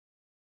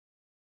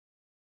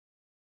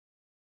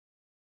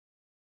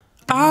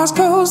Eyes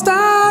closed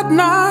at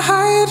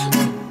night,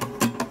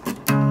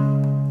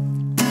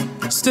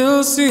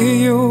 still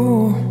see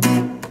you.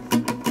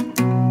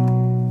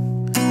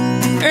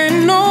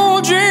 Ain't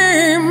no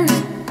dream,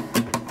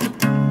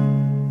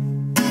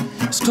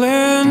 it's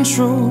clear and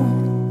true.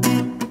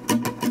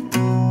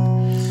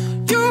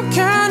 You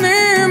can't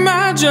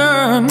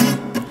imagine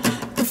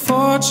the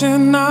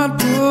fortune I'd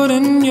put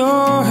in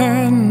your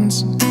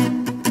hands,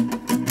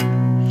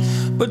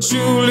 but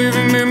you leave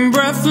me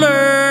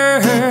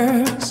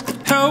breathless,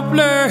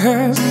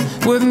 helpless,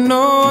 with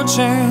no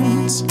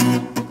chance.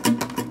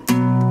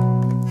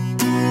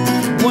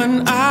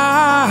 When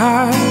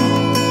I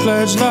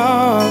pledge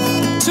love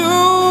to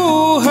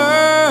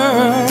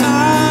her,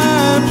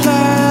 I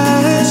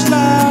pledge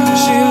love.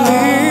 She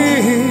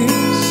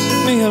leaves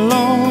me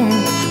alone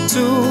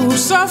to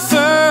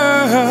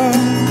suffer.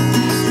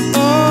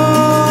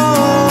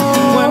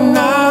 Oh, when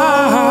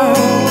I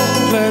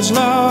pledge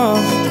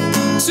love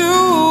to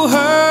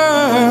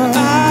her,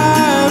 I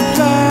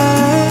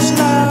pledge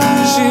love.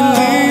 She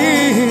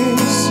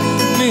leaves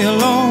me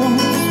alone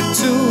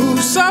to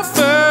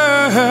suffer.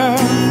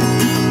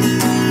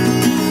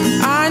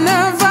 I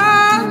never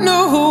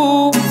knew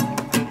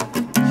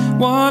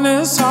one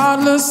as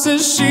heartless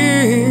as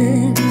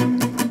she.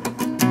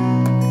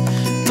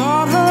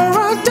 Thought her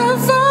a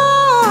devil,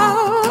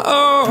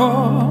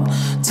 oh,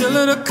 till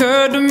it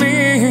occurred to me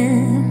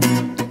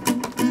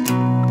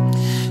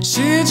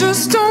she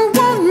just don't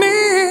want me.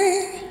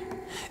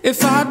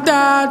 If I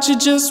died, she'd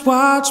just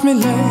watch me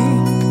lay.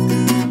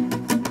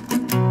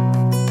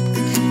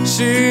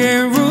 She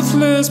ain't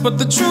ruthless, but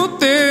the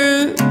truth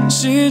is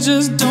she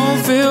just don't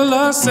feel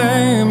the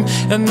same,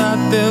 and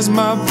that is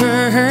my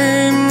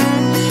pain.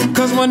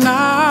 'Cause when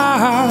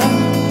I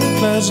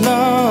pledge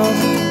love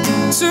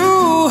to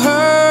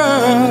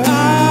her,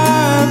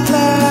 I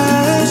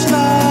pledge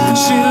love.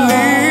 She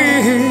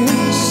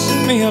leaves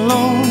me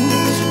alone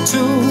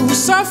to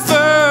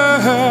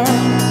suffer.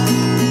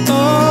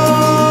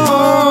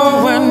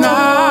 Oh, when I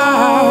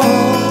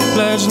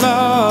pledge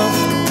love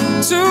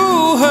to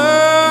her,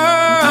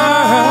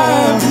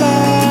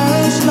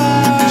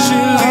 she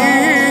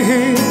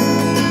leaves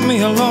me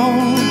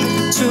alone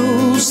to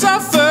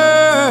suffer.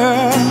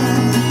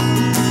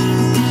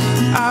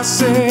 I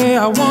say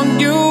I want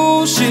you,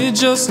 she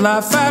just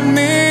laugh at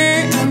me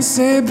and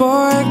say,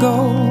 boy, go.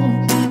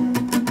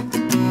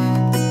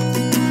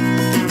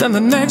 Then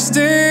the next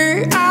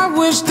day I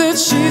wish that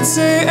she'd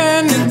say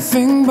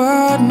anything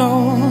but no.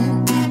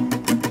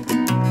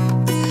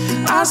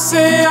 I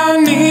say I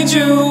need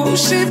you,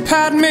 she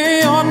pat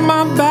me on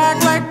my back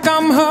like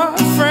I'm her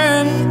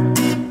friend.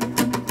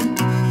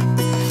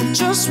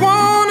 Just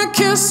wanna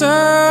kiss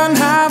her and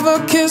have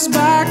her kiss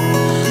back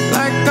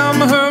like I'm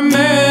her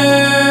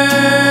man.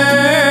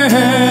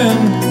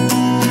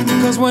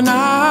 'Cause when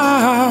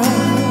I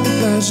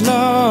pledge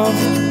love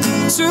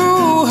to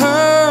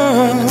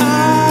her, I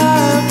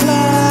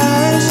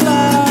pledge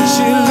love.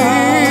 She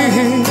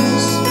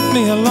leaves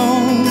me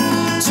alone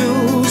to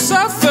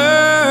suffer.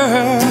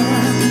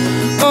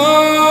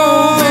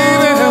 Oh,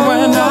 baby,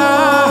 when I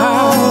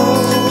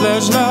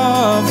pledge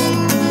love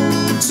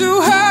to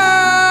her,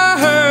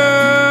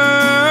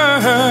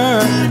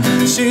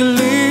 she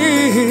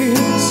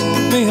leaves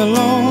me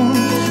alone